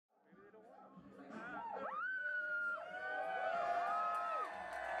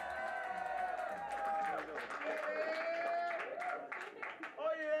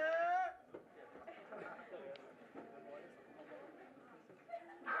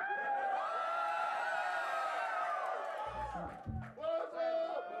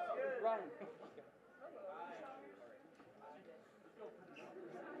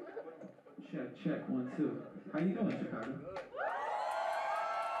Check, 1, 2. How you doing, Chicago?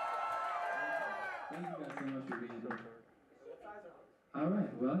 Thank you guys so much for being here. All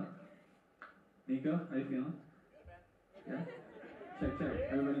right, well, Nico, how you feeling? Yeah? Check.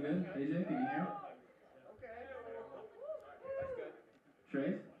 Everybody good? AJ, can you hear?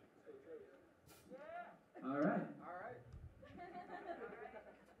 Trace? All right.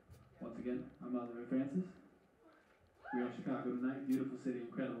 Once again, I'm Oliver Francis. We're in Chicago tonight. Beautiful city,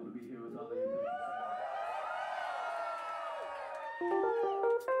 incredible to be here with all of you.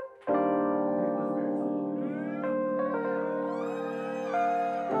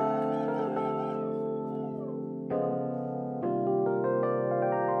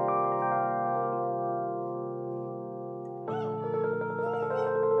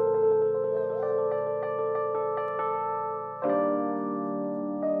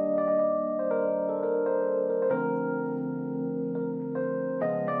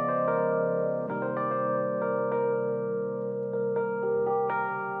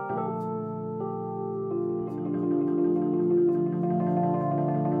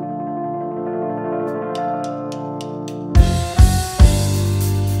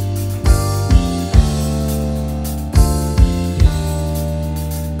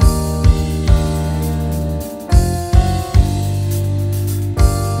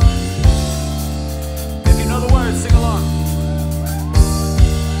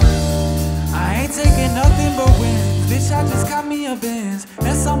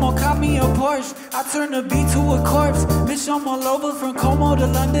 I turn the beat to a corpse. Bitch, I'm all over from Como to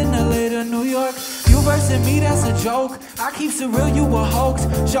London, LA to New York. You versing me, that's a joke. I keep it real, you a hoax.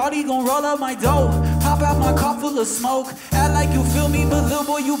 Shawty gon' roll up my dough, pop out my car full of smoke. Act like you feel me, but little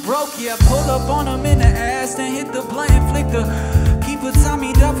boy, you broke. Yeah, pull up on him in the ass, then hit the blunt and flick the. Keep a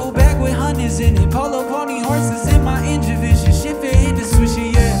Tommy duffel bag with hundreds in it. Polo pony horses in my engine vision. Shit fit hit the switcher,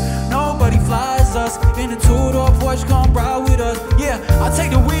 yeah. Nobody flies us in a two-door Porsche, come ride with us. Yeah, I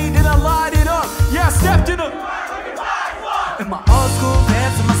take the weed, then I light it up. Yeah, I stepped in a in my old school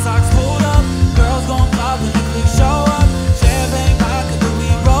pants and my socks pulled up. Girls gon' pop when the clique show up. Champagne vodka, the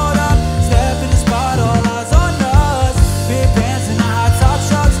weed rolled up. Step in the spot, all eyes on us. Big pants and the high top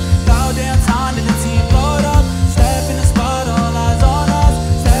trucks. Loud downtown and the team blowed up. Step in the spot, all eyes on us.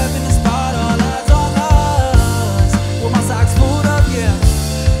 Step in the spot, all eyes on us. With my socks pulled up, yeah.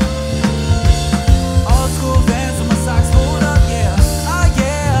 Old school pants and my socks pulled up, yeah. Oh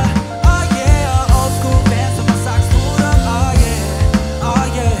yeah, oh yeah. Old school pants and my socks pulled up, oh yeah, oh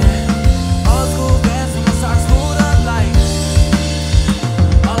yeah. Old school pants and my socks pulled up like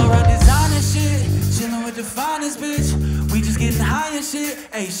all around designer shit. Chillin' with the finest bitch. We just getting high and shit.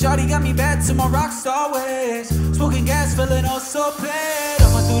 Hey, shawty got me back to my rock star ways. Smoking gas, feeling all so bad.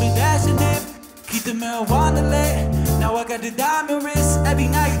 I'ma do the dash and dip. Keep the marijuana lit. Now I got the diamond wrist. Every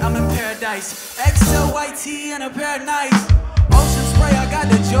night I'm in paradise. XL white tee and a pair of nights. Ocean spray, I got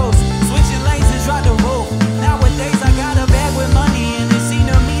the juice. Switching lanes and try the roof. Nowadays I got a bag with money and it seem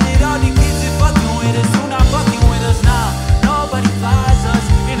to me that all the kids that fucking with us do not fucking with us now. Nobody flies us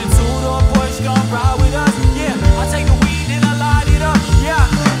in a two-door Porsche, gon' ride with us. Yeah, I take the weed and I light it up. Yeah.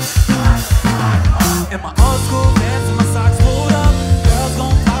 In my old school pants and my socks pulled up. Girls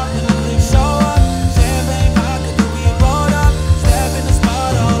gon' pop when the clique show up. Champagne vodka, the weed rolled up. Step in the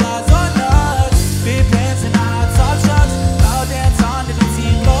spot, all eyes on us. Big pants and the high top chucks. Loud downtown to the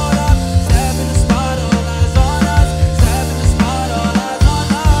team blowed up. Step in the spot, all eyes on us. Step in the spot, all eyes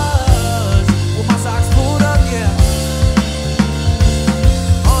on us. With my socks pulled up, yeah.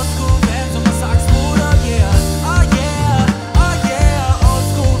 Old school pants and my socks pulled up, yeah. Oh yeah, oh yeah. Old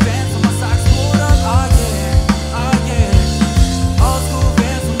school pants and my socks pulled up, oh yeah, oh yeah. Old school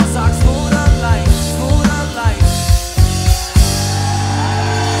pants and my socks pulled up like, pulled up like.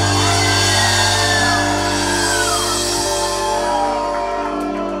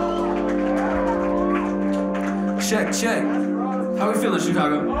 Check. How we feeling,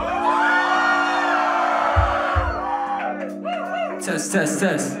 Chicago? Test.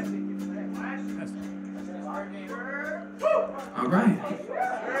 All right.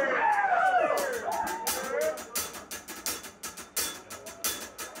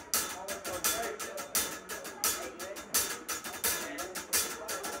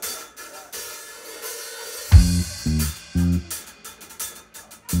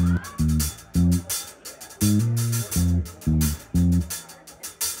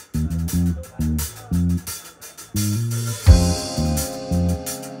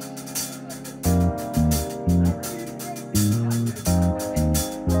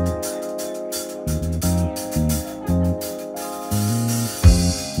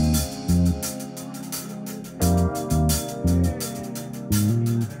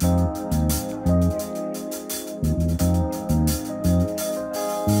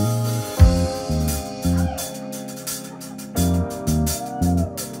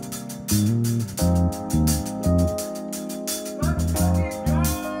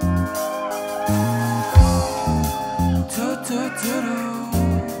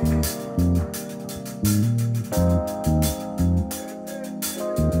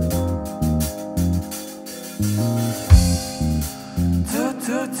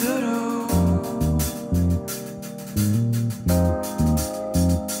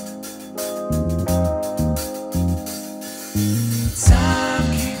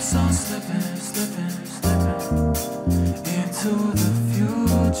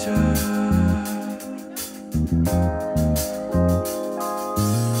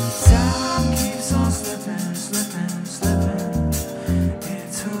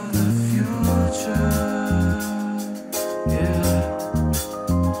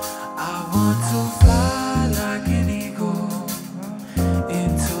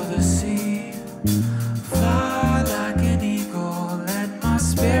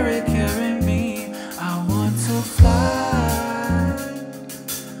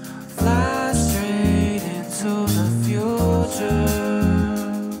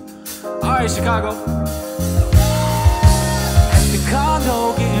 Sorry, Chicago. At the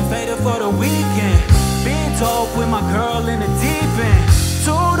condo, getting faded for the weekend. Being dope with my girl in the deep end.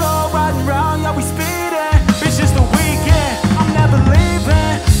 Two-door riding round, yeah, we speeding. Bitch, it's the weekend, I'm never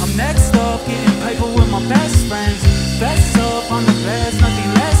leaving. I'm next up, getting paper with my best friends. Best up, I'm the best,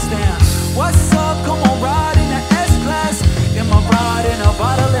 nothing less than. What's up? Come on, ride in the S-Class. In my ride, in a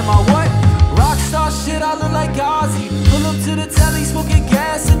bottle, in my what? Rockstar shit, I look like Ozzy. Pull up to the telly, smoking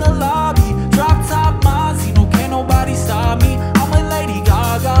gas in the lobby. Drop top Mozzie, no can't nobody stop me. I'm with Lady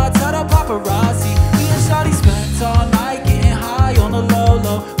Gaga, tell the paparazzi. Me and Shawty spent all night getting high on the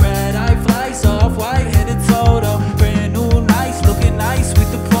low-low. Red eye flights off, white-headed Toto. Brand new nights, looking nice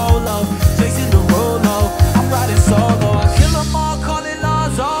with the polo. Chasing the Rolo, I'm riding solo. I kill them all, call it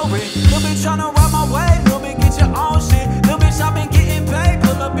laws already. Little bitch tryna ride my way, little bit get your own shit. Little bitch, I been getting paid,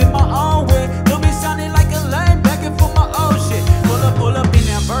 pull up in my own way. Little bitch sounding like a lame, begging for my own shit. Pull up in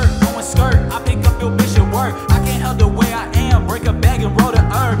that bird, going skirt. I pick up your bitch at work. I can't help the way I am, break a bag and roll the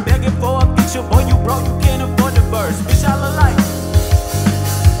herb. Begging for a picture, boy, you broke, you can't afford the birds. Bitch, I look like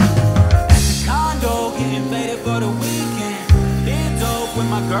at the condo, getting faded for the weekend. Been dope with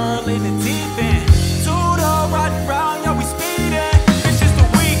my girl in the deep end. Two-door riding round, yeah, we speeding. Bitch, it's the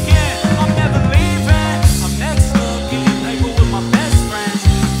weekend, I'm never leaving. I'm next up, getting paper with my best friends.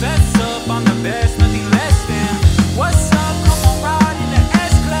 Best up, I'm the best, nothing less than. What's up? Come on, ride in the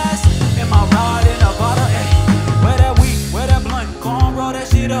S-Class. In my ride in a bottle, ayy. Where that weed, where that blunt, go on, roll that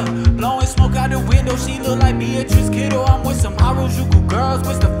shit up. Blowing smoke out the window, she look like Beatrice Kiddo. I'm with some Harajuku girls,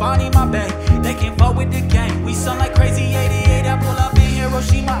 with Stefani, my bae. They can't fuck with the game, we sound like crazy 88. I pull up in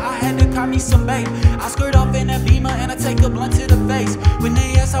Hiroshima, I had to call me some bait. I skirt off in a Beamer and I take a blunt to the face. When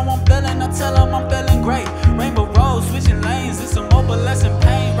they ask how I'm feeling, I tell them I'm feeling great. Rainbow road, switching lanes, it's a mobilizing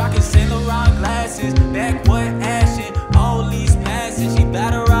pain. Rockin' Saint Laurent glasses, backwood ashin', holy smashing, she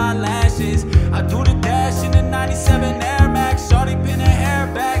batter on lashes. I do the dash in the 97 Air Max, shorty pin her hair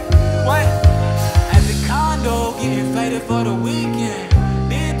back. What? At the condo, getting faded for the weekend.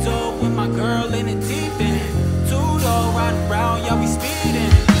 Been dope with my girl in the deep end. Two-door riding round, yeah, we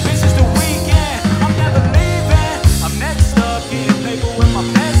speeding. Bitch, it's the weekend, I'm never leaving. I'm next up, getting paper with my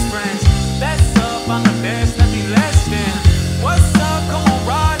best friends. Best up, I'm the best, nothing less than. What's up? Come on,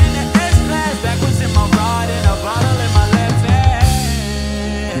 ride in the S-Class. Backwards in my ride and a bottle in my left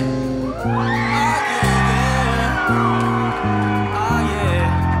hand. Oh yeah.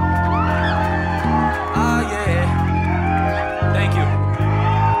 Oh yeah. Thank you.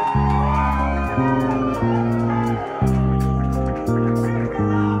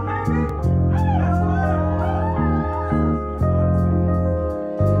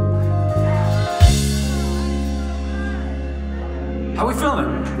 How we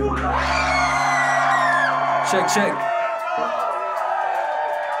feeling? Check, check.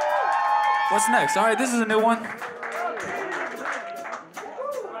 What's next? All right, this is a new one.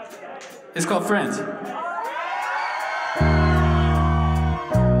 It's called Friends.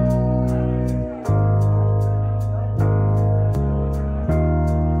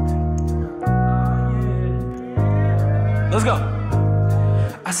 Let's go.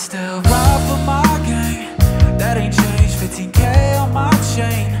 I still ride for my gang. That ain't changed. 15K on my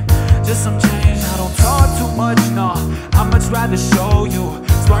chain. Just some change. I don't talk too much, nah. I'd much rather show you.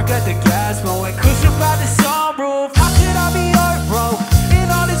 Spark at the gas, blowing cushion by the sunroof. How could I be hurt, bro?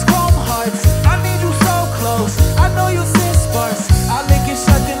 In all these chrome hearts, I need you so close. I know you send sparks. I lick it,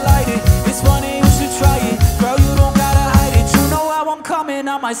 shut and light it. It's funny, you should try it. Girl, you don't gotta hide it. You know how I'm coming.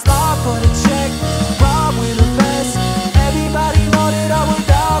 I might slide for the check. Rob with the best. Everybody know that I would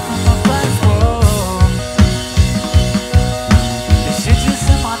die for my friends, bro. This shit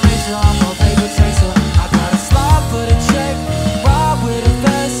just in my nature. I'm a paper chaser. I gotta slide for the check. Rob with the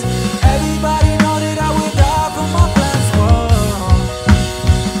best. Everybody know that I would die for my friends, bro.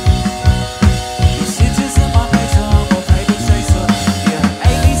 This shit just in my nature. I'm a paper chaser. Yeah,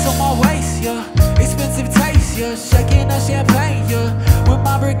 A-Lease on my waist, yeah. Expensive taste, yeah. Shaking that champagne, yeah. With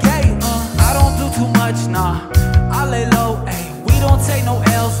my brigade, I don't do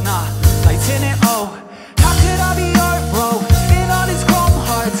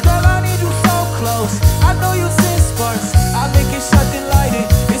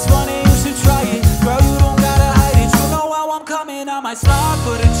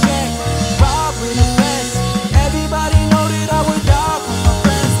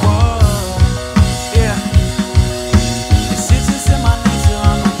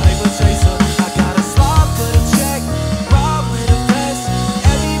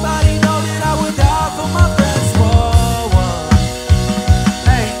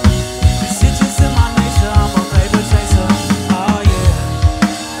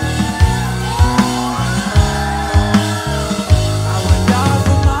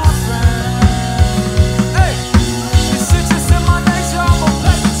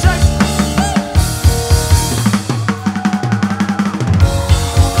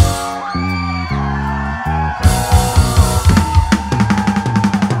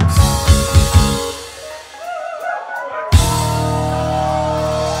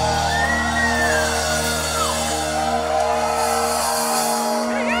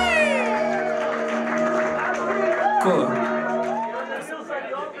Cool.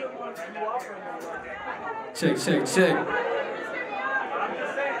 Check, check, check.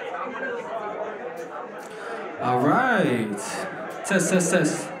 All right. Test, test,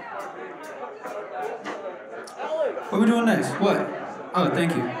 test. What are we doing next? What? Oh,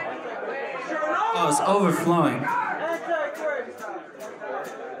 thank you. Oh, it's overflowing.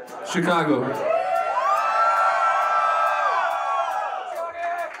 Chicago.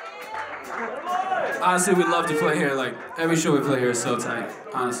 Honestly, we'd love to play here. Like, every show we play here is so tight.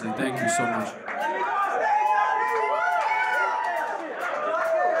 Honestly, thank you so much.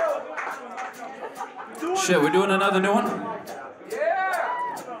 Shit, we're doing another new one?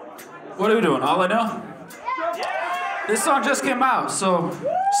 What are we doing? All I Know? This song just came out, so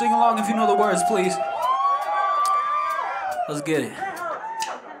sing along if you know the words, please. Let's get it.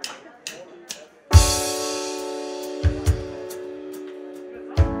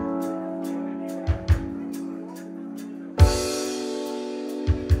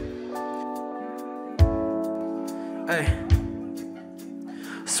 Hey.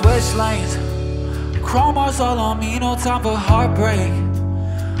 Switch lanes. Chrome hearts all on me, no time for heartbreak.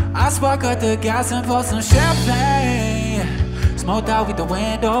 I spark up the gas and pour some champagne. Smoked out with the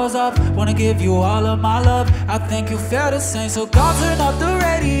windows up. Wanna give you all of my love. I think you feel the same, so go turn up the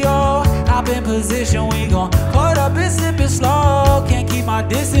radio. Hop in position, we gon' put up and sip it slow. Can't keep my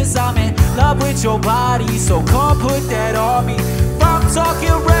distance, I'm in love with your body, so come put that on me. If I'm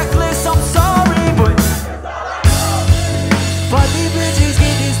talking reckless, I'm sorry, but these bitches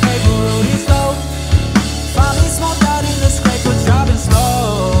get this paper rolling slow. Find me smoked out in the scraper, driving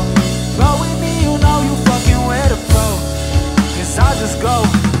slow. Roll with me, you know you fucking with a pro. Cause I just go,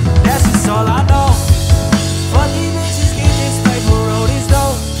 that's just all I know. Fuck these bitches, get this paper rolling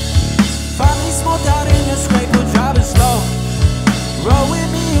slow. Find me smoked out in the scraper, driving slow. Roll with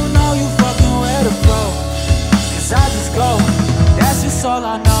me, you know you fucking with a pro. Cause I just go, that's just all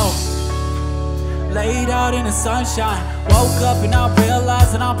I know. Laid out in the sunshine, woke up and I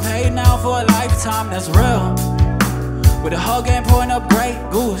realized that I'm paid now for a lifetime, that's real. With a hug and pouring up Grey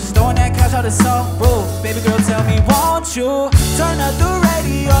Goose, throwing that cash out the sunroof. Baby girl, tell me, won't you turn up the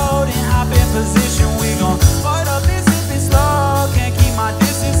radio, then hop in position. We gon' put up and sip it slow. Can't keep my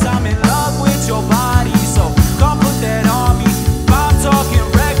distance, I'm in love with your body, so come put that on me. If I'm talking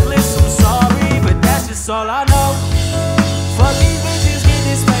reckless, I'm sorry, but that's just all I know. Fuck these bitches, get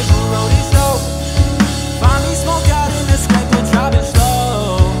this paper rolling slow. Find me smoke out in the scraper, driving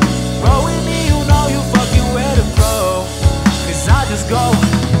slow. Roll with me, you know you fucking with a pro. Cause I just go,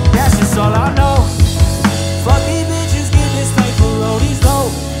 that's just all I know. Fuck these bitches, get this paper rolling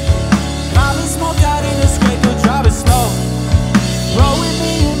slow. Find me smoke out in the scraper, driving slow. Roll with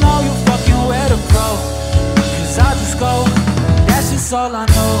me, you know you fucking with a pro. Cause I just go, that's just all I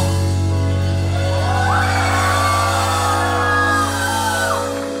know.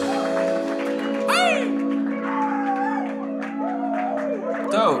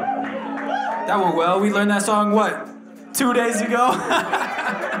 Dope. That went well. We learned that song, what, 2 days ago?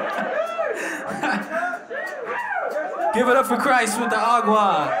 Give it up for Christ with the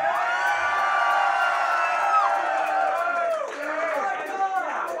agua.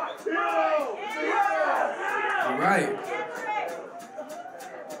 All right.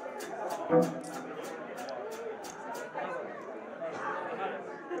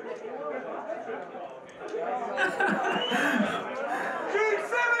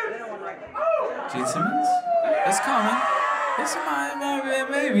 Gene Simmons? It's coming. It's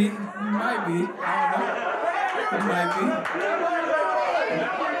maybe. It might be. I don't know. It might be.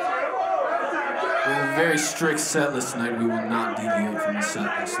 We have a very strict set list tonight. We will not deviate from the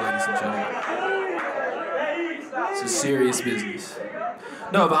set list, ladies and gentlemen. It's a serious business.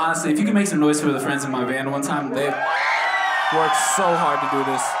 No, but honestly, if you can make some noise for the friends in my band one time, they've worked so hard to do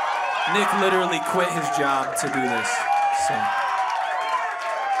this. Nick literally quit his job to do this. So.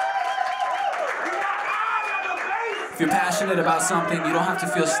 If you're passionate about something, you don't have to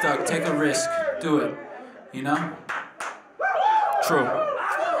feel stuck. Take a risk. Do it. You know? True.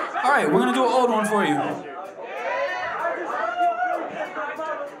 All right, we're gonna do an old one for you.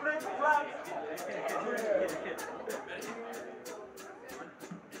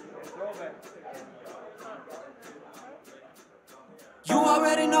 You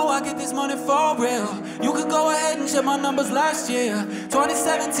already know I get this money for real. You could go ahead and check my numbers last year.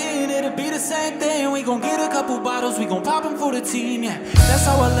 2017, it'll be the same thing. We gon' get a couple bottles, we gon' pop them for the team, yeah. That's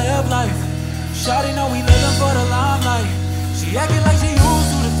how I live life. Shawty know we living for the limelight. She acting like she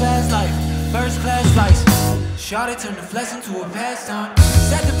used to the fast life. First class flights. Shawty turned the flex into a pastime.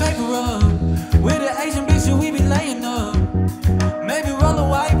 Set the paper up. With the Asian bitch that we be laying up. Maybe roll a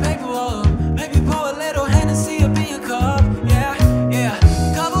white paper up. Maybe pour a little Hennessy up in your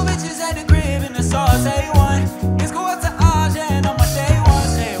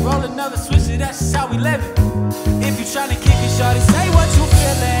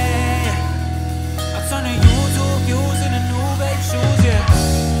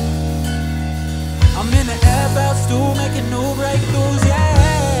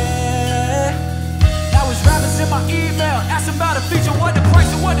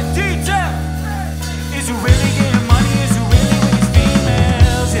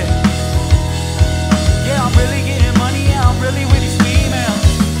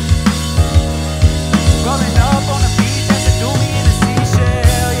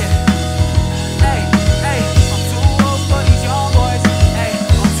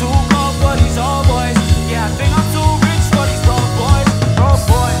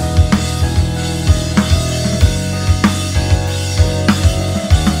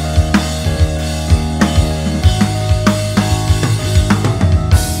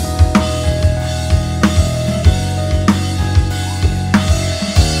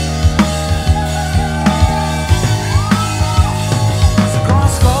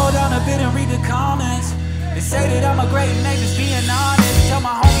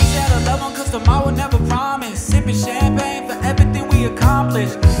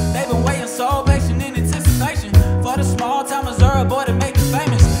accomplished. They've been waiting so patient in anticipation for the small time Missouri boy to make it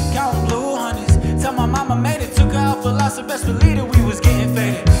famous. Counting blue honeys, tell my mama made it. Took her out for lots of best believe that we was getting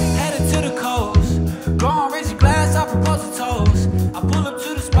faded. Headed to the coast, go on, raise your glass, I propose to toast. I pull up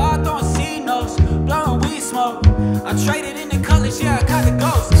to the spot, throwing C notes, blowing weed smoke. I traded in the colors, yeah, I caught the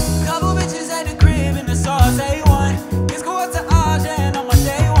ghost. Couple bitches at the crib and the sauce A1. It's go up to Aja and on my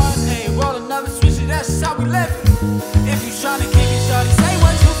day ones. Hey, roll another switch, that's just how we live it. If you tryna kick it, shawty, say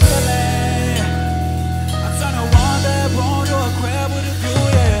what you feelin'. I turn a one-bedroom to a crib with a view,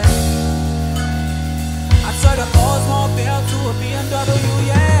 yeah. I turn the Oldsmobile to a BMW,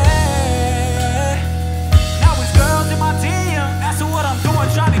 yeah. Now it's girls in my DM, asking what I'm doing,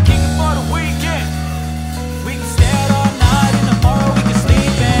 tryna kick it for the weekend. We can stay out all night and tomorrow we can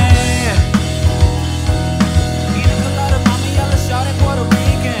sleep in. Eat a colada, mommy, yellow shot in Puerto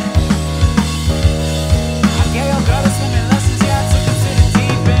Rican. I gave your girl a swimming lessons, yeah, I took her to the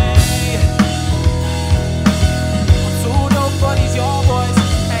deep end. I'm too dope for these young boys,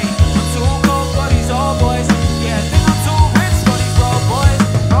 hey, I'm too cold for these old boys. Yeah, I think I'm too rich for these road boys,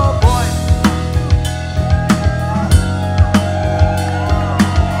 road boys.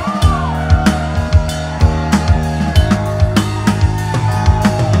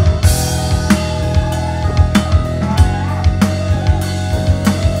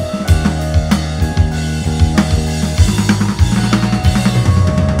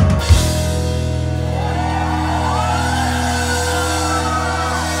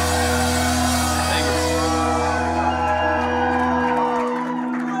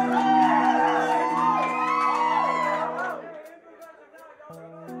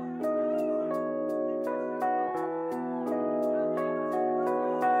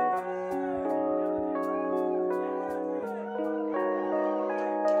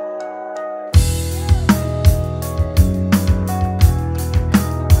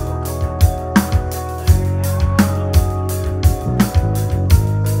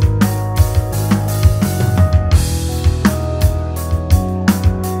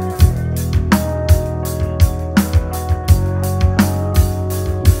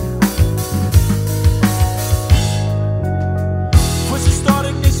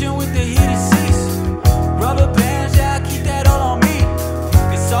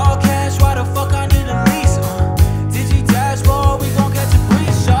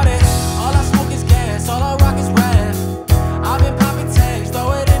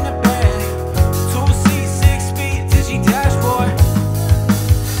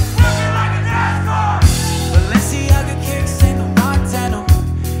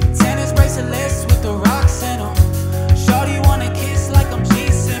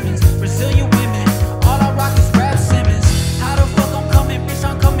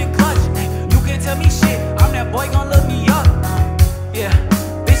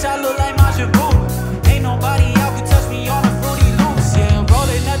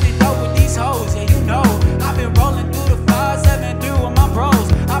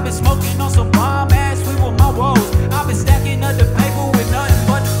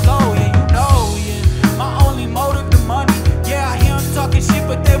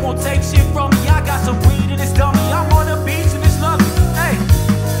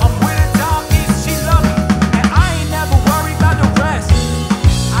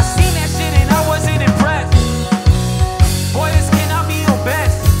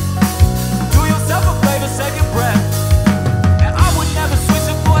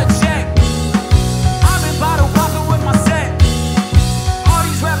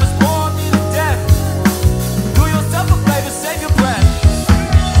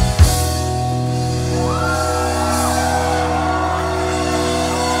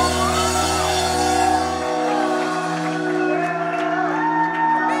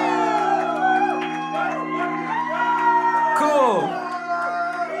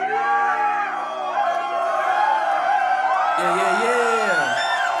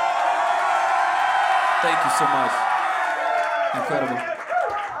 Thank you so much. Incredible.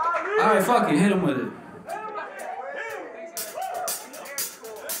 All right, fuck it, hit him with it.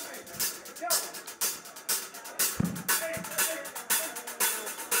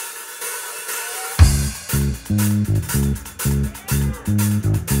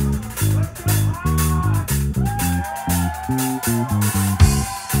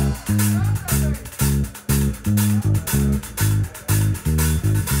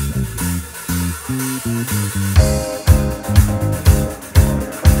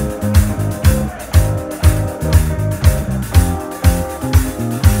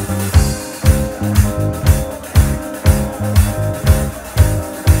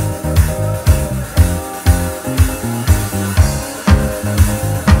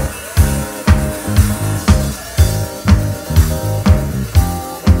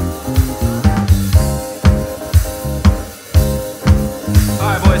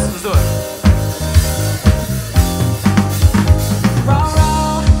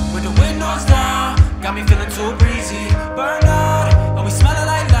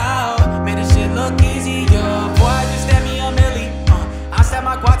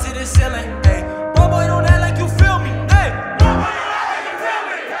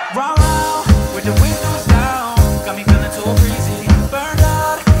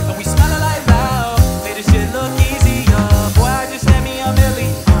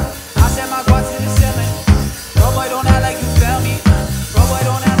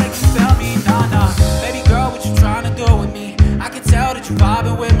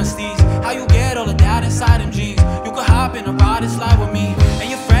 mobbing with my steez. How you get all of that inside them jeans? You could hop in a ride and slide with me. And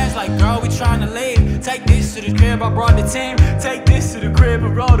your friends like, girl, we tryna leave. Take this to the crib, I brought the team. Take this to the crib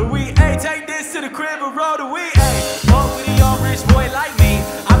and roll the weed. Ayy, take this to the crib and roll the weed. Ayy, fuck with a young rich boy like me.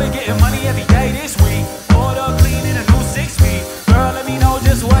 I've been getting money every day this week. Poured up clean in a new 6-speed. Girl, let me know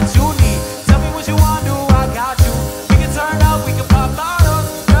just what you need. Tell me what you wanna do, I got you. We can turn up, we can pop bottles.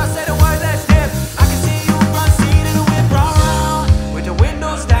 Girl, say the word, let's dip. I can see you front seat in the whip round with the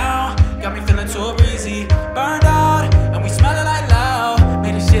windows down. Got me feeling too breezy. Burned out, and we smell it like loud.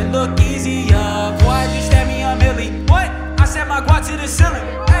 Made this shit look easier. Boy, just stab me a milli. What? I set my guap to the ceiling.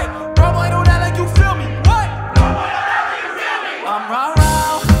 Hey, bro, boy, don't act like you feel me. What? Bro, boy, don't act like you feel me. I'm round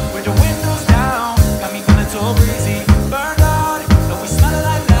with the windows down. Got me feeling too breezy. Burned out, and we smell it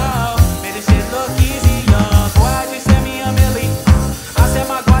like loud. Made this shit look easier. Boy, just stab me a milli. I set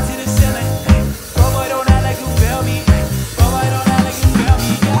my guap to the ceiling. Hey, bro, boy, don't act like you feel me. Hey, bro, boy, don't act like you feel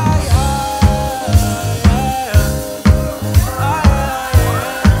me. Yeah, yeah.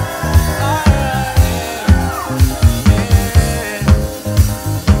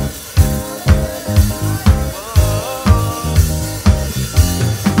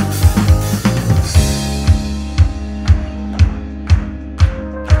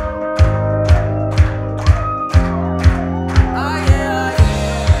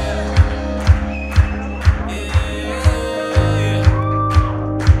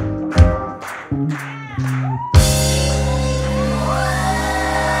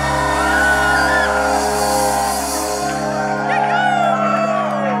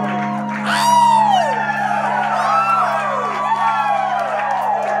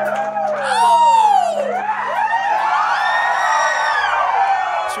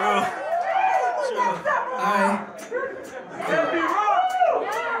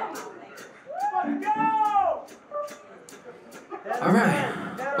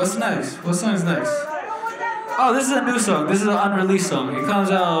 Alright, what's next? What song's next? Oh, this is a new song. This is an unreleased song. It comes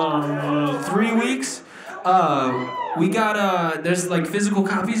out in 3 weeks. We got, there's like physical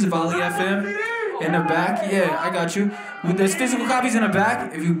copies of Ali FM in the back. Yeah, I got you. There's physical copies in the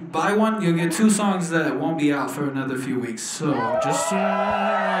back. If you buy one, you'll get 2 songs that won't be out for another few weeks. So, just saying.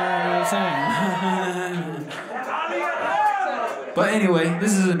 But anyway,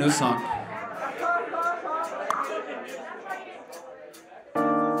 this is a new song.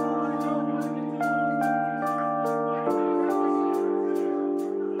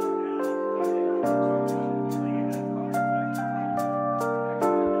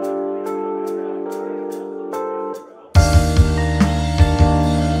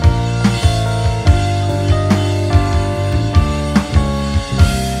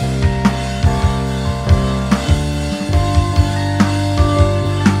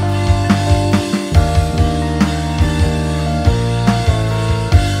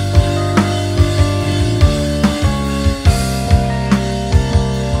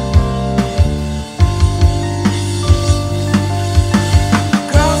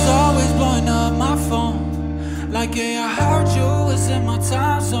 Like, yeah, I heard you was in my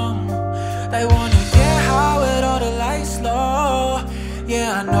time zone. They wanna get high with all the lights low.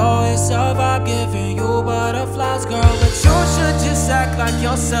 Yeah, I know it's a vibe giving you butterflies, girl, but you should just act like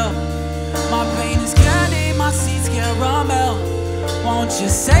yourself. My pain is candy, my seats caramel. Won't you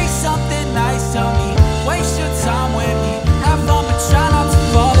say something nice? Tell me, waste your time with me. Have fun, but try not to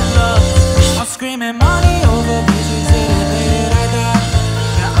fall in love. I'm screaming money over bitches to the day that I die.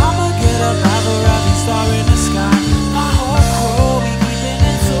 Yeah, I'ma get up, have a rapping star in the sky. My whole crew, we keeping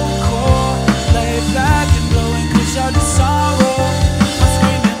it too cool. Lay back and blowing kush out the sorrow. I'm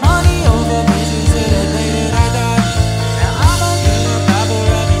screaming money over bitches to the day that I die. Yeah, I'ma get up, have a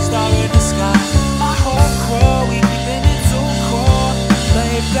rapping star in the sky. My whole crew, we keeping it too cool.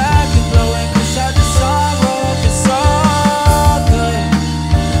 Lay back and blowing kush out the sorrow. It's all good.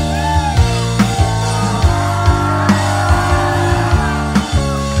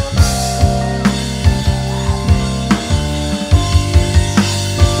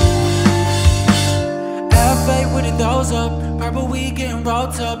 Those up, purple we getting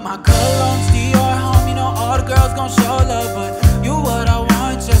rolled up. My cologne's Dior, homie, know all the girls gon' show love. But you what I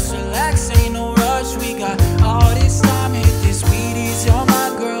want, just relax, ain't no rush. We got all this time, hit this weed easy. You're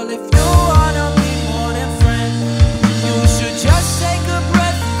my girl, if you wanna be more than friends, you should just take a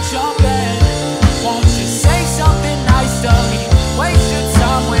breath and jump in. Won't you say something nice to me? Waste your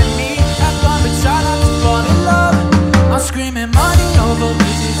time with me. Have fun, but try not to fall in love. I'm screaming money over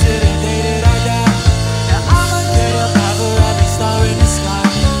bitches to the day that I die. Star in the sky.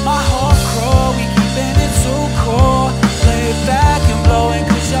 My whole crew, we keeping it too cool. Lay back and blowing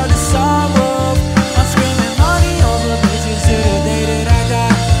kush out the sunroof. I'm screaming money over bitches to the day that I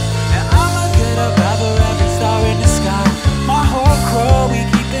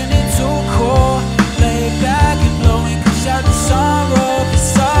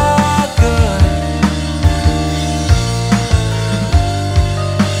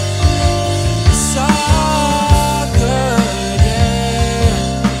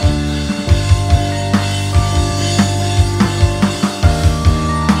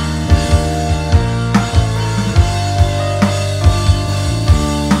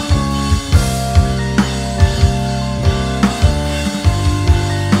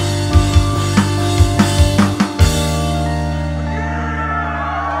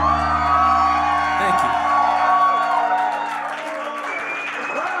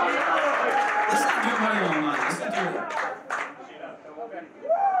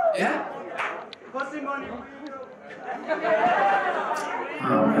Yeah? Pussy money.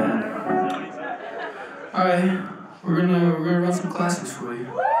 Oh man. Alright, we're gonna run some classics for you.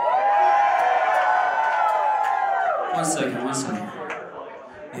 One second.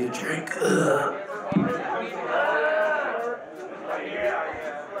 Need a drink.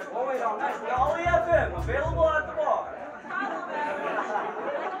 Ollie FM, available at the bar.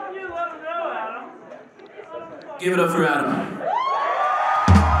 You let him know, Adam. Give it up for Adam.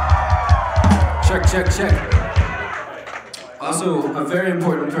 Check. Also, a very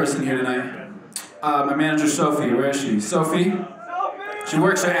important person here tonight. My manager, Sophie. Where is she? Sophie? She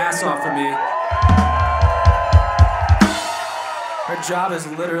works her ass off for me. Her job is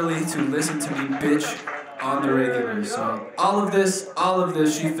literally to listen to me bitch on the regular. So all of this,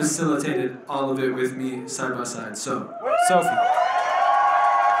 she facilitated all of it with me side by side. So, Sophie.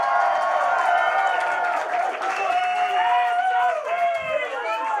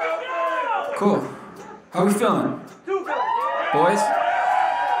 Cool. How we feeling? Boys?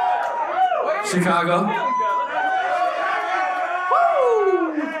 Chicago?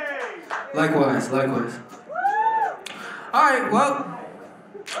 Woo! Likewise. Alright, well,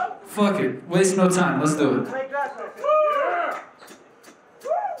 fuck it. Waste no time. Let's do it.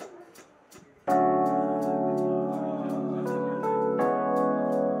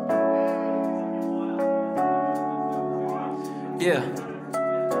 Yeah.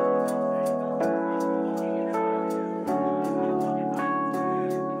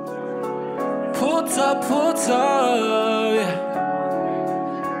 Pulled up, yeah.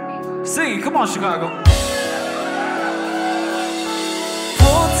 Sing it, come on, Chicago.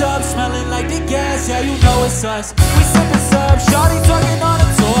 Pulled up, smelling like the gas, yeah, you know it's us. We sippin' sub, shawty talking on a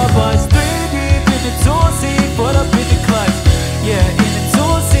tour bus. 3 deep in the two-seat, put up in the clutch. Yeah, in the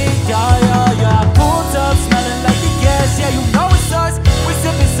two-seat, yeah. Pulled up, smelling like the gas, yeah, you know it's us. We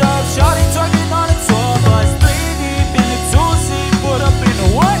sippin' sub, shawty talking on a tour bus. 3 deep in the two-seat, put up in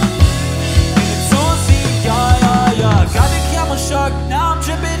the what? Got the camel shark, now I'm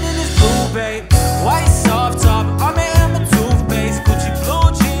dripping in this blue, babe. White soft top, I'm in my toothpaste. Gucci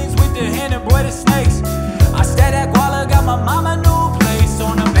blue jeans with the hand embroidered snakes. I stayed at Guala, got my mama new place.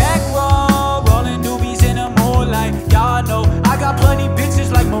 On the back road, rolling doobies in the moonlight. Y'all know, I got plenty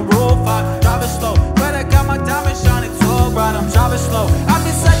bitches like Maroon 5. Driving slow, but I got my diamonds shining tall bright. I'm driving slow, I'm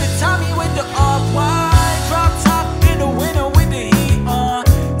inside the Tommy with the off-white. Drop top in the winter with the heat on.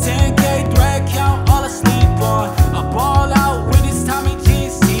 10K thread count, all I sleep on. Ball out with his Tommy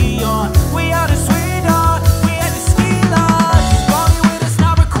GC on. We out of Sweden, we at the ski lodge. Balling with us,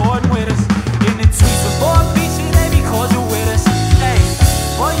 not recording with us. In the tweets with Boy Beachy, they be cordial with us. Hey,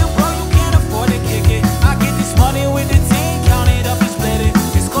 boy, you can't afford to kick it. I get this money with the team, count it up and split it.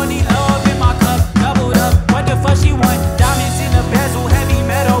 It's gonna need love in my cup, doubled up. What the fuck she want? Diamonds in the bezel, heavy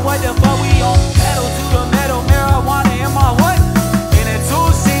metal. What the fuck we on? Pedal to the metal, marijuana in my what? In a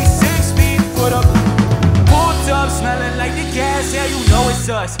 2-6, 6-speed, put up. Smelling like the gas, yeah, you know it's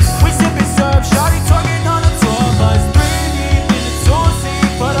us. We sippin' syrup, shawty talking on a tour bus. 3 deep in the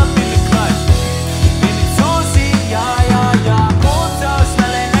two-seat, put up in the clutch. In the two-seat, yeah. Pulled up,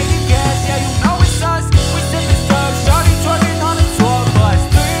 smelling like the gas, yeah, you know it's us. We sippin' syrup, shawty talking on a tour bus.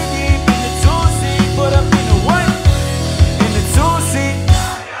 3 deep in the two-seat, put up in the what? In the two-seat.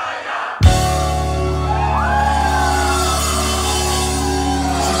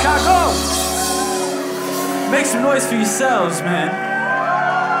 Chicago! Make some noise for yourselves, man.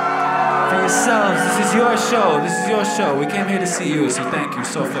 For yourselves. This is your show. We came here to see you, so thank you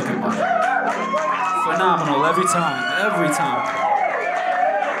so fucking much. Phenomenal every time.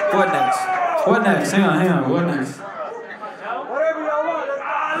 What next? Hang on. What next? Whatever y'all want.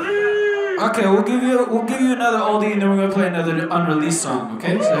 Okay, we'll give you another oldie, and then we're gonna play another unreleased song.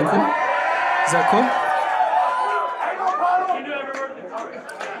 Okay? Is that cool?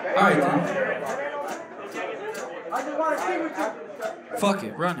 All right, then. I just want to sing with you. Fuck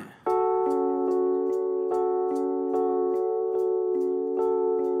it, run it.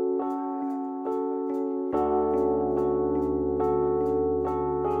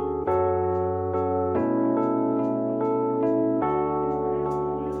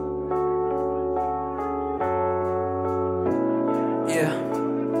 Yeah.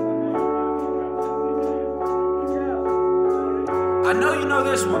 I know you know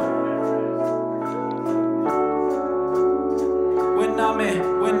this one. When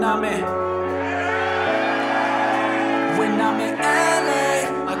I'm in LA,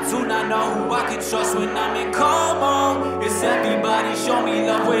 I do not know who I can trust. When I'm in Como, it's everybody show me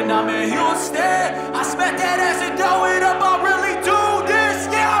love. When I'm in Houston, I smack that ass and throw it up. I really do this,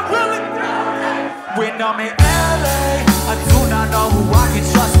 yeah, I really do. When I'm in LA, LA. I do not know who I can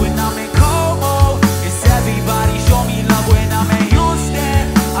trust when I'm in Como. It's everybody show me love when I'm in Houston.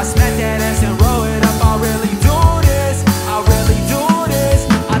 I smack that ass and roll it up. I really do this, I really do this.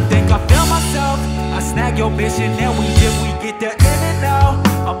 I think I feel myself. I snag your bitch and then we get the in and out.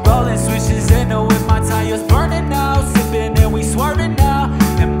 I'm rolling switches in the with my tires burning out. Sipping and we swerving now.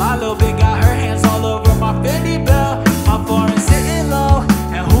 And my little bitch got her hands all over my Fendi belt. My foreign sitting low.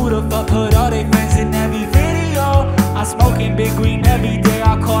 And who the fuck put all they friends in every video? I smoking big green every day.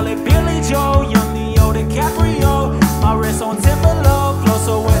 I call it Billy Joe. Young Leo DiCaprio. My wrist on Timberland. Flow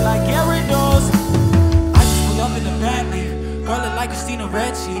so wet like Gyarados. I just pull up in the Bentley. Girl it like Christina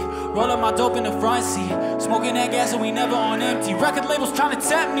Ricci. Roll up my dope in the front seat. Smoking that gas and we never on empty. Record labels trying to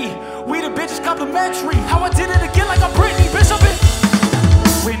tempt me. We the bitches complimentary. How I did it again like I'm Britney. Bitch, I've been.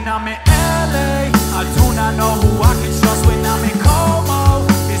 When I'm in LA, I do not know who I can trust when I'm in Como.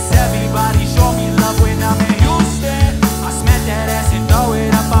 It's everybody show me love when I'm in Houston. I smack that ass and throw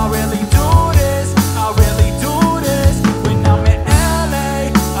it up. I really do this, I really do this. When I'm in LA,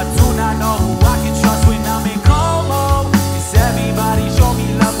 I do not know who I can trust when I'm in Como. It's everybody show me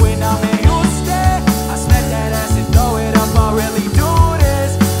love when I'm in Houston. I smack that ass and throw it up. I really do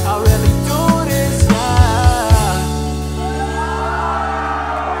this, I really do this, yeah.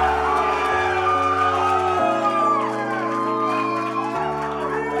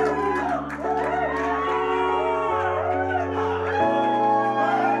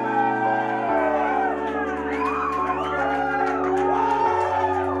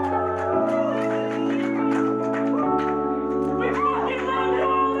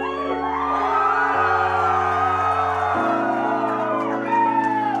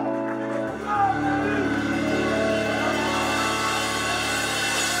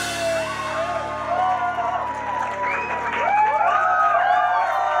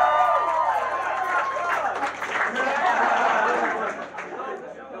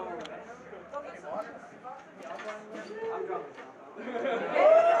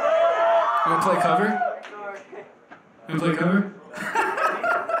 You wanna play cover? You wanna play cover?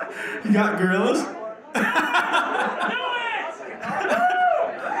 You got gorillas?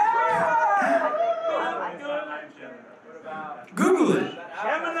 Google it.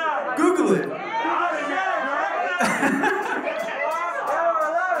 Google it.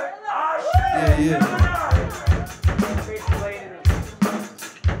 Yeah.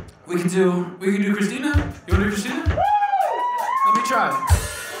 We can do Christina? You wanna do Christina? Let me try.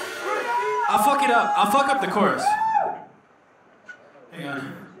 I'll fuck it up. I'll fuck up the chorus. Hang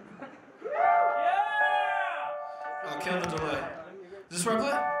on. I'll kill the delay. Is this where I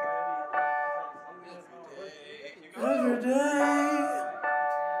play? Every day,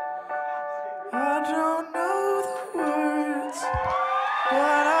 I don't know the words,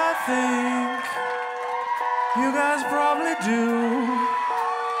 but I think you guys probably do.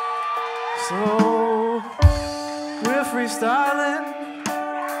 So we're freestyling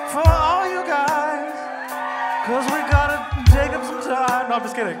for all you guys, cause we gotta take up some time. No, I'm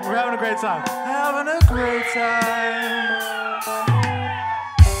just kidding. We're having a great time. Having a great time.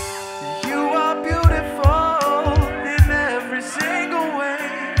 You are beautiful in every single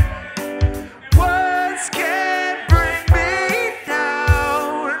way. Words can't bring me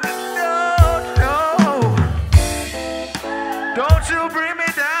down. No. Don't you bring me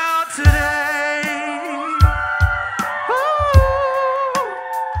down today.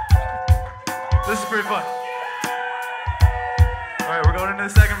 This is pretty fun. Alright, we're going into the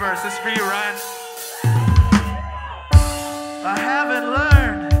second verse. This is for you, Ryan. I haven't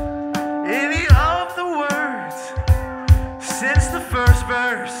learned any of the words since the first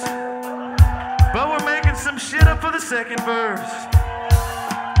verse, but we're making some shit up for the second verse.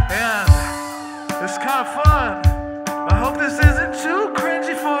 And it's kind of fun. I hope this isn't too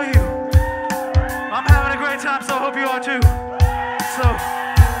cringy for you. I'm having a great time, so I hope you are too. So,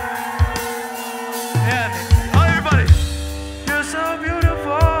 and oh, everybody, you're so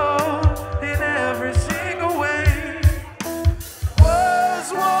beautiful in every single way.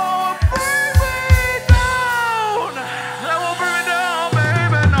 Words won't bring me down. That won't bring me down,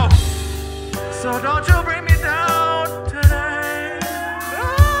 baby, no. So don't you bring me down today.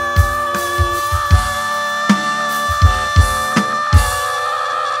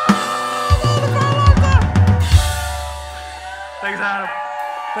 Thanks, Adam.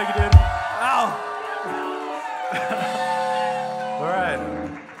 Thank you, dude. Ow. All right.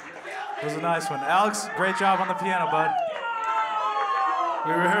 That was a nice one. Alex, great job on the piano, bud.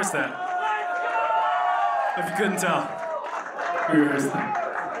 We rehearsed that. If you couldn't tell, we rehearsed that.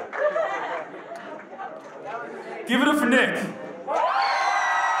 Give it up for Nick.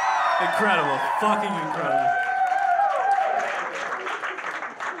 Incredible. Fucking incredible.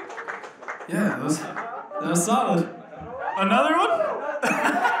 Yeah, that was solid. Another one?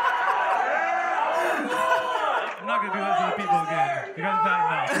 I'm not gonna do that to the people again. You guys have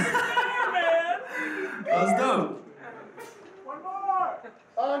had enough. That was dope. One more.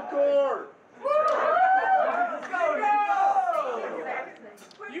 Encore!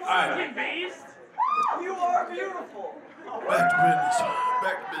 You Alright. beast. You are beautiful. Back to business.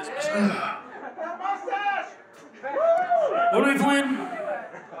 Back to business. Mustache! What are we playing?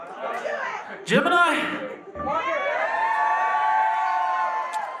 Gemini?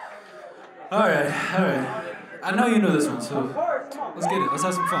 Alright. I know you know this one, so let's get it. Let's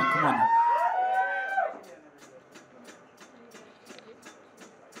have some fun. Come on.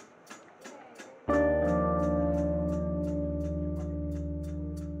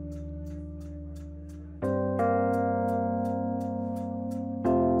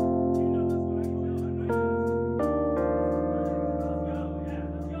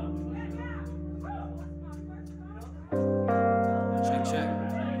 Check.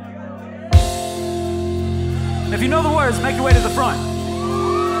 If you know the words, make your way to the front.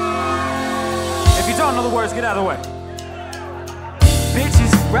 If you don't know the words, get out of the way.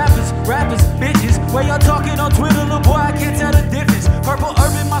 Bitches, rappers, bitches. Where y'all talking on Twitter, little boy, I can't tell the difference. Purple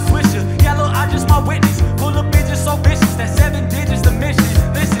urban, my swisher. Yellow, I just my witness. Pull up bitches so vicious, that 7 digits the mission.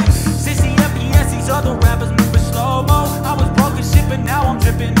 Listen, Sissy, FES, these other rappers moving slow-mo. I was broke as shit, but now I'm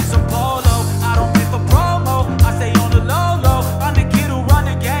dripping in some polo. I don't pay for promo, I stay on the low-low. I'm the kid who run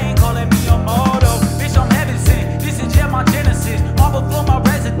the game, calling me a moto. Bitch, I'm heaven sent, this is just my genesis. Marble floor, my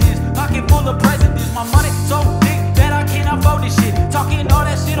residence, pocket full of presidents. My money so big that I can't afford this shit. Talking all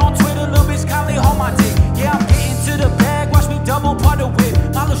that shit on Twitter, little bitch kindly hold my dick. Yeah, I'm getting to the bag, watch me double part the whip.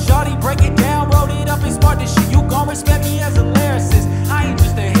 My little shawty break it down, roll it up and spark this shit. You gon' respect me as a lyricist. I ain't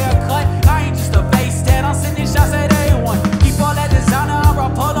just a haircut, I ain't just a face tat. I'm sending shots at A1. Keep all that designer, I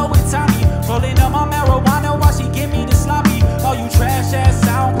rock polo with Tommy. Rolling up my marijuana while she give me the sloppy. All you trash ass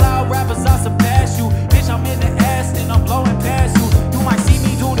SoundCloud rappers, I surpass you. Bitch, I'm in the ass and I'm blowing past you. You might see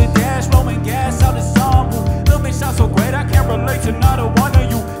me do the dash, blowing gas out the sunroof. Little bitch, I'm so great, I can't relate to not a one of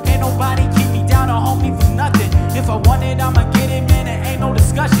you. Ain't nobody keep me down or hold me for nothing. If I want it, I'ma get it, man, there ain't no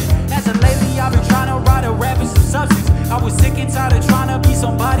discussion. As of lately, I've been trying to write a rap with some substance. I was sick and tired of trying to be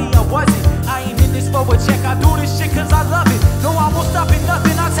somebody I wasn't. I ain't in this for a check, I do this shit cause I love it. No, I won't stop at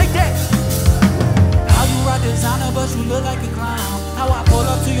nothing, I'll take that. How you rock designer, but you look like a clown. How I pull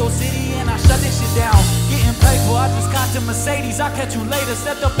up to your city and I shut this shit down. Getting paid for, I just got to Mercedes. I'll catch you later,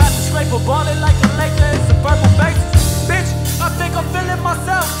 stepped up at the scraper, ballin' like a Laker, it's a purple basis. Bitch, I think I'm feeling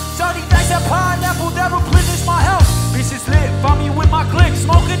myself. Shawty thanks that pineapple that replenish my health. Bitch is lit, find me with my click,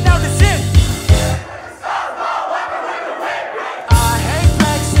 smoking down the zip. I hate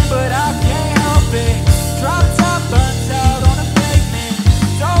flexing, but I can't help it. Drop top burns out on the pavement.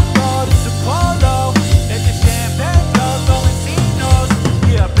 Don't go to Polo. Let the champagne flow, going Cinos.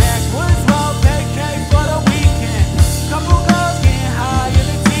 Yeah, backwards roll, vacate for the weekend. Couple girls getting high in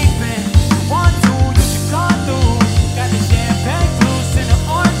the deep end. 1, 2, you should come through. Got the champagne juice and the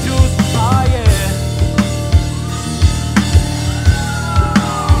orange juice. Oh yeah.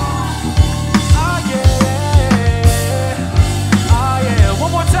 Oh yeah. Oh yeah.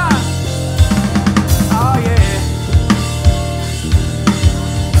 One more time. Oh yeah.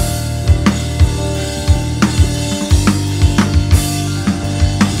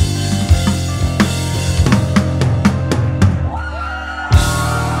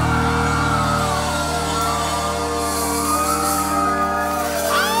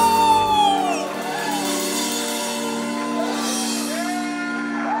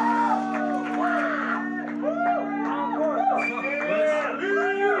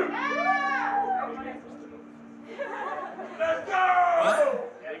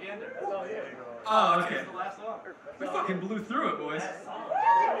 Oh, okay. We fucking blew through it, boys.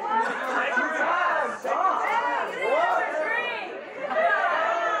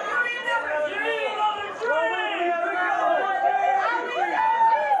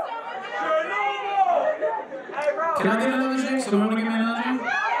 Can I get another drink? Someone want to give me another drink?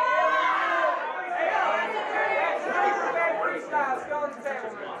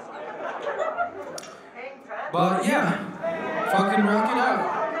 But yeah, fucking rock it out.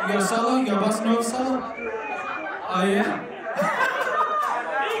 You got a solo? You got a bossa nova solo? Oh yeah?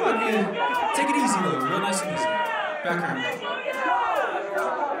 Fucking take it easy though, real nice and easy. Background.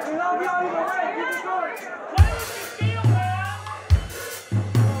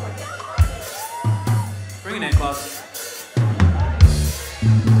 Bring it in, Klaus.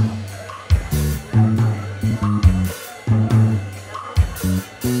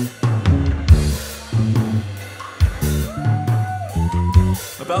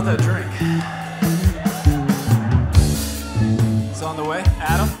 About that drink.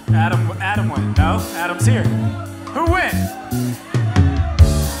 Let's hear it. Who win?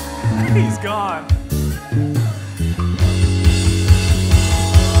 He's gone.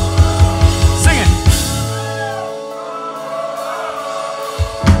 Sing it.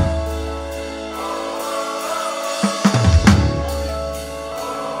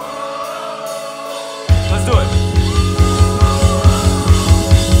 Let's do it.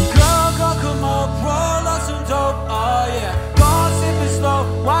 Girl, go come up, roll up some dope, oh yeah. Go on, sip it slow,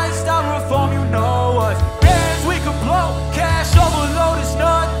 white styrofoam, you know us. Bands we can blow, cash overload is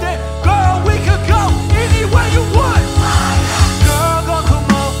nothing. Girl, we could go anywhere you want. Girl, go come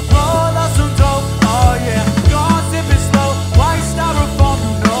up, roll up some dope, oh yeah. Go on, sip it slow, white styrofoam,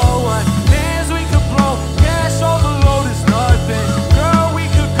 you know us. Bands we can blow, cash overload is nothing. Girl, we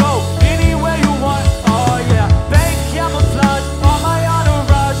could go anywhere you want, oh yeah. Bank camouflage on my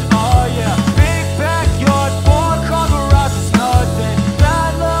entourage, oh yeah. Big backyard, 4-car garage is nothing.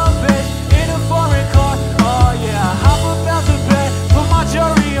 Bad little bitch in a foreign car, oh yeah. Hop up out the bed, put my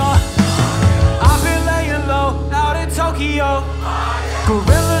jewelry on. I've been laying low out in Tokyo.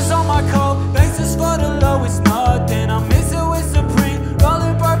 Gorillas on my coat, bases for the low, it's nothing. I'm mixing with Supreme,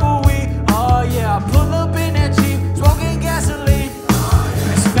 rolling purple weed, oh yeah. I pull up in that Jeep, smoking gasoline.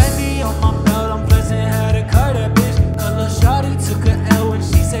 It's Fendi on my belt, I'm blessed and had to cut that bitch. A little shawty took a L when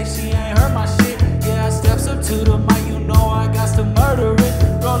she said she ain't heard my shit. Yeah, I steps up to the mic, you know I got to murder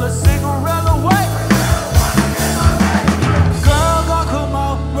it. Roll a cigarette away. Girl, gon' come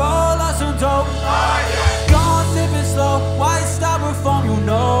out, roll out some dope. Gone sipping slow, white styrofoam, you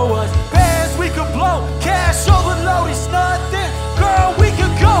know us. Bands we could blow, cash overload is nothing. Girl, we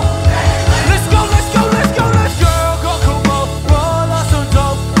could go. Let's go, let's go, let's go, let's go. Girl, gon' come out, roll out some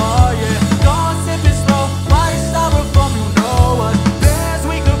dope. Oh yeah, gone sipping slow, white styrofoam, you know us. Bands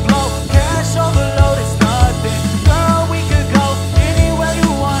we could blow, cash overload is nothing. Girl, we could go anywhere you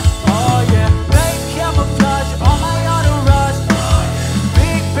want. Oh yeah, bank camouflage on my entourage.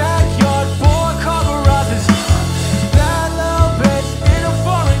 Big backyard, 4-car garages. Bad little bitch in a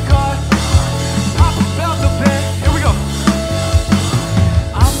foreign car. Hop about the bed. Here we go.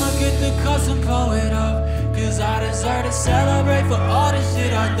 I'ma get the custom poet up, 'cause I deserve to celebrate for all the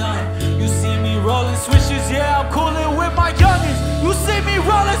shit I done. You see me rolling switches, yeah, I'm coolin' with my youngins. You see me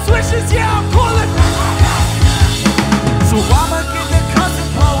rolling switches, yeah, I'm coolin'. So I'ma get the custom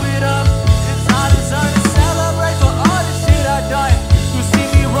poet up, 'cause I deserve to celebrate for all the shit I done. You see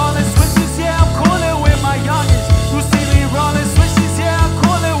me rolling switches, yeah, I'm coolin' with my youngins. You see me rolling switches, yeah, I'm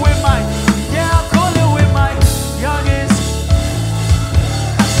coolin' with my, yeah, I'm coolin' with my youngins.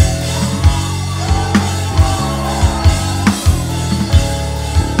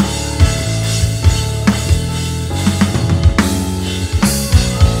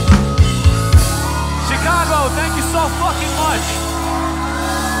 Chicago, thank you so fucking much.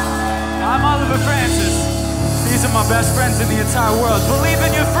 I'm Oliver Francis. These are my best friends in the entire world. Believe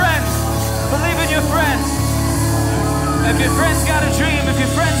in your friends. Believe in your friends. If your friends got a dream, if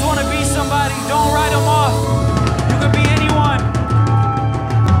your friends want to be somebody, don't write them off. You could be anyone.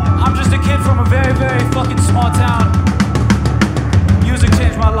 I'm just a kid from a very, very fucking small town. Music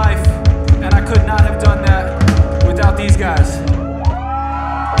changed my life, and I could not have done that without these guys.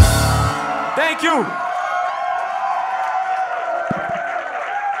 Thank you.